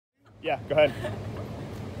Yeah, go ahead.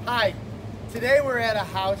 Hi, today we're at a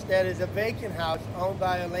house that is a vacant house owned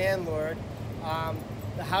by a landlord.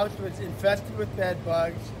 The house was infested with bed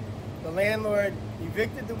bugs. The landlord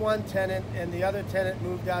evicted the one tenant and the other tenant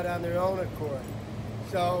moved out on their own accord.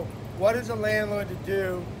 So what is a landlord to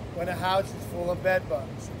do when a house is full of bed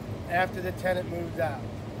bugs after the tenant moves out?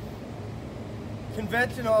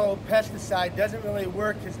 Conventional pesticide doesn't really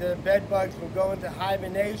work because the bed bugs will go into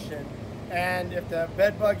hibernation, and if the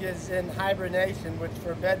bed bug is in hibernation, which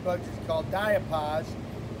for bed bugs is called diapause,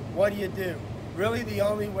 what do? Really the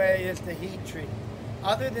only way is to heat treat.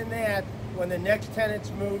 Other than that, when the next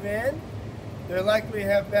tenants move in, they're likely to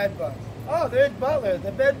have bed bugs. Oh, there's Butler,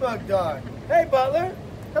 the bed bug dog. Hey Butler,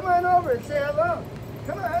 come on over and say hello.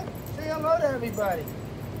 Come on, say hello to everybody.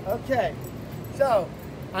 Okay, so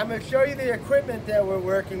I'm going to show you the equipment that we're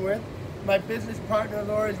working with. My business partner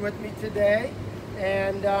Laura is with me today,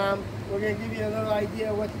 and we're going to give you a little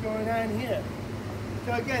idea of what's going on here.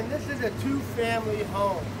 So again, this is a two-family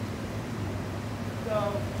home.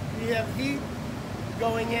 So we have heat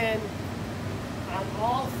going in on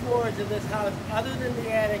all floors of this house other than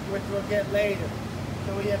the attic, which we'll get later.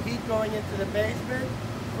 So we have heat going into the basement,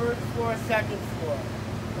 first floor, second floor.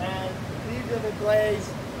 And these are the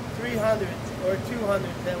glazed 300s or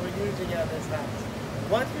 200s that we're using on this house.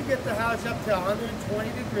 Once we get the house up to 120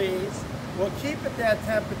 degrees, we'll keep it that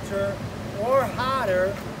temperature or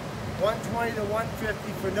hotter, 120 to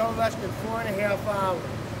 150 for no less than 4.5 hours.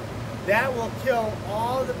 That will kill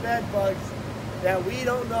all the bed bugs that we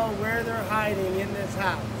don't know where they're hiding in this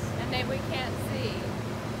house. And then we can't see.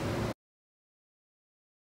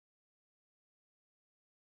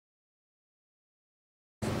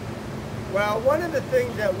 Well, one of the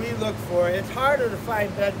things that we look for, it's harder to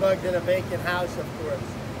find bed bugs in a vacant house, of course,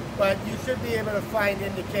 but you should be able to find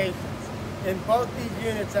indications. In both these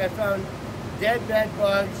units, I found dead bed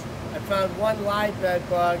bugs, I found one live bed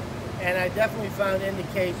bug, and I definitely found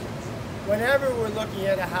indications. Whenever we're looking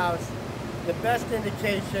at a house, the best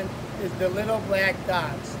indication is the little black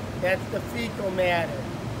dots. That's the fecal matter,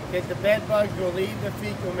 because the bed bugs will leave the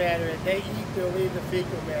fecal matter. If they eat, they'll leave the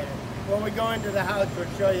fecal matter. When we go into the house, we'll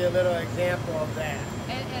show you a little example of that.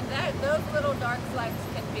 And those little dark flecks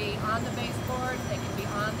can be on the baseboards, they can be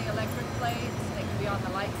on the electric plates, they can be on the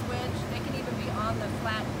light switch, they can even be on the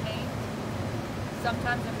flat paint.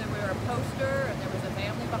 Sometimes if there were a poster and there was a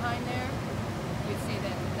family behind there, you'd see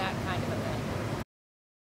that kind of a thing.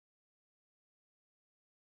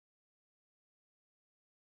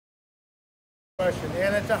 Question,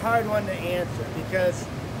 and it's a hard one to answer because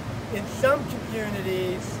in some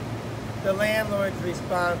communities, the landlord's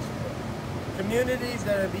responsible. Communities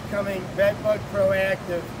that are becoming bed bug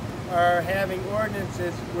proactive are having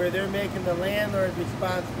ordinances where they're making the landlord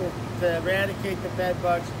responsible to eradicate the bed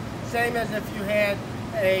bugs, same as if you had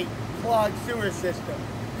a clogged sewer system.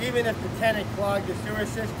 Even if the tenant clogged the sewer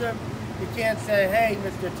system, you can't say, hey,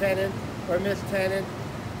 Mr. Tenant or Miss Tenant,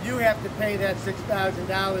 you have to pay that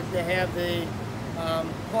 $6,000 to have the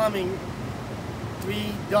plumbing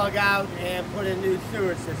re-dug out and put a new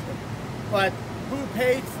sewer system. But who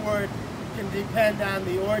paid for it can depend on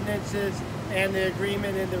the ordinances and the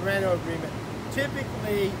agreement in the rental agreement.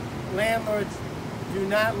 Typically, landlords do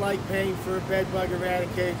not like paying for bed bug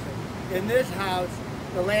eradication. In this house,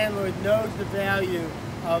 the landlord knows the value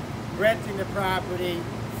of renting the property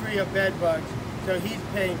free of bed bugs, so he's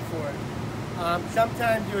paying for it.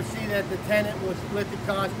 Sometimes you'll see that the tenant will split the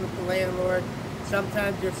cost with the landlord.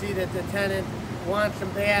 Sometimes you'll see that the tenant wants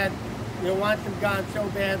them bad, wants them gone so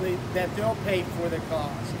badly that they'll pay for the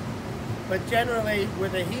cost. But generally,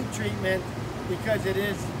 with a heat treatment, because it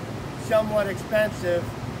is somewhat expensive,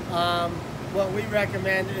 what we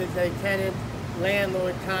recommend is a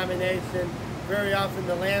tenant-landlord combination. Very often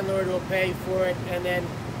the landlord will pay for it and then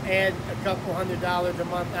add a couple $100s a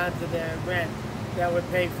month onto their rent that would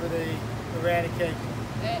pay for the eradication.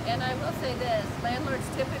 And I will say this, landlords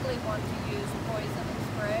typically want to use poison and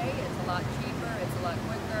spray. It's a lot cheaper, it's a lot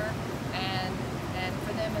quicker, and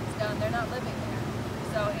for them it's done. They're not living there.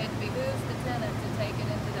 So it behooves the tenant to take it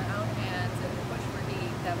into their own hands and push for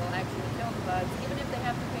heat that will actually kill the bugs, even if they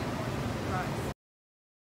have to pay a portion of the price.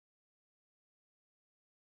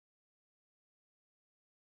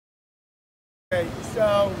 Okay,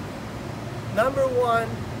 so number one,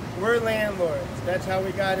 we're landlords. That's how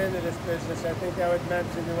we got into this business. I think that was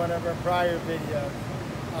mentioned in one of our prior videos.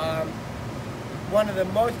 One of the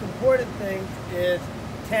most important things is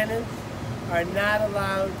tenants are not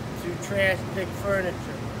allowed to trash pick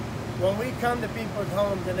furniture. When we come to people's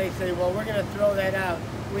homes and they say, well, we're going to throw that out,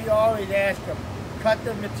 we always ask them, cut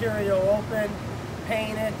the material open,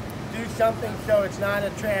 paint it, do something so it's not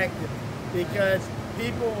attractive. Because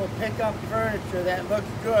people will pick up furniture that looks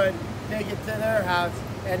good, take it to their house,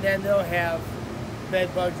 and then they'll have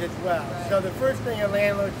bed bugs as well. Right. So the first thing a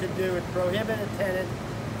landlord should do is prohibit a tenant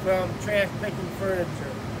from trash picking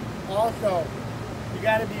furniture. Also, you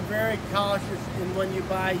got to be very cautious in when you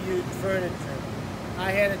buy used furniture.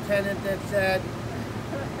 I had a tenant that said,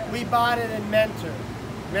 we bought it in Mentor.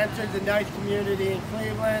 Mentor's a nice community in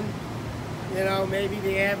Cleveland. You know, maybe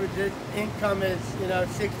the average income is, you know,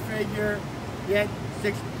 six-figure, yet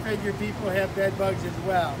six-figure people have bed bugs as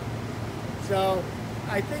well. So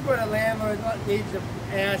I think what a landlord needs to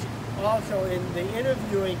ask also in the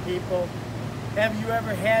interviewing people, have you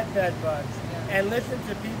ever had bed bugs? Yeah. And listen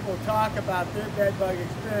to people talk about their bed bug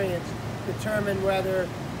experience, determine whether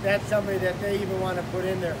that's somebody that they even want to put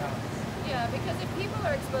in their house. Yeah, because if people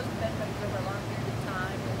are exposed to bed bugs over a long period of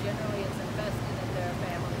time, then generally it's invested in their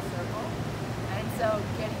family circle. And so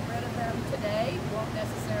getting rid of them today won't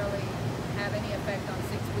necessarily have any effect on 6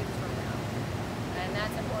 weeks from now. And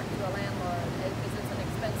that's important to a landlord because it's an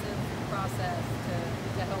expensive process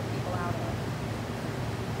to help people out of.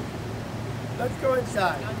 Let's go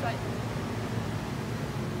inside.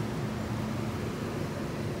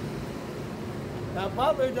 Now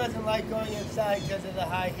Butler doesn't like going inside because of the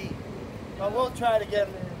high heat, but we'll try to get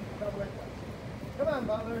him in. Come with us. Come on,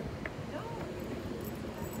 Butler.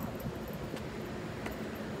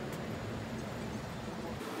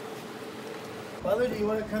 Butler, do you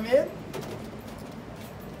want to come in?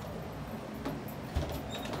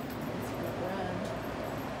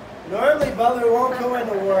 Normally Butler won't go in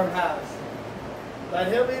the warm house, but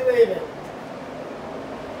he'll be leaving.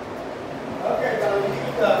 Okay, Butler, you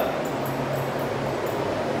can go.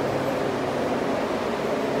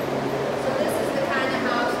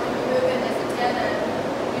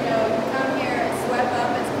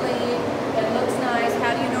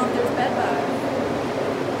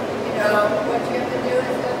 What you have to do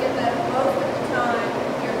is look at that most of the time.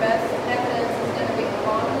 Your best evidence is going to be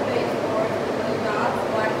along the baseboard with little dots,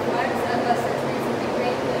 black flecks, unless it's recently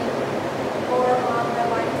painted, or on the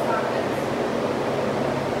light sockets.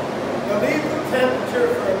 The legal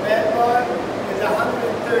temperature for a bed bug is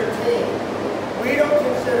 113. We don't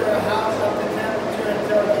consider a house up to temperature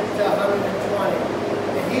until it gets to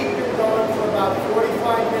 120. The heat been going for about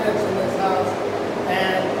 45 minutes in this house,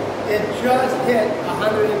 and it just hit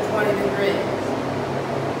 120 degrees.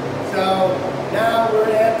 So now we're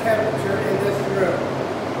at temperature in this room.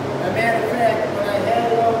 As a matter of fact, when I had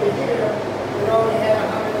it over here, it only had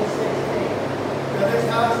 116. So this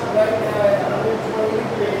house is right now at 120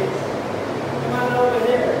 degrees. Come on over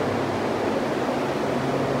here.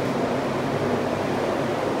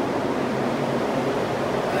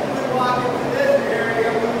 As we walk into this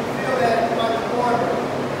area, we feel that it's much warmer.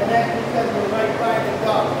 And that's because we're right by the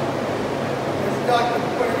duct. Duct is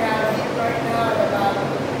putting out heat right now at about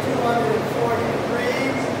 240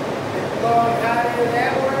 degrees. It's blowing hot air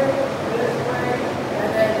that way, this way, and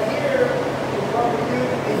then here is what we do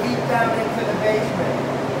to heat down into the basement.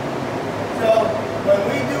 So when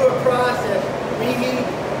we do a process, we heat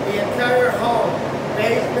the entire home,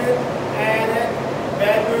 basement, attic,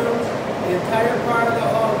 bedrooms, the entire part of the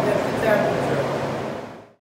home.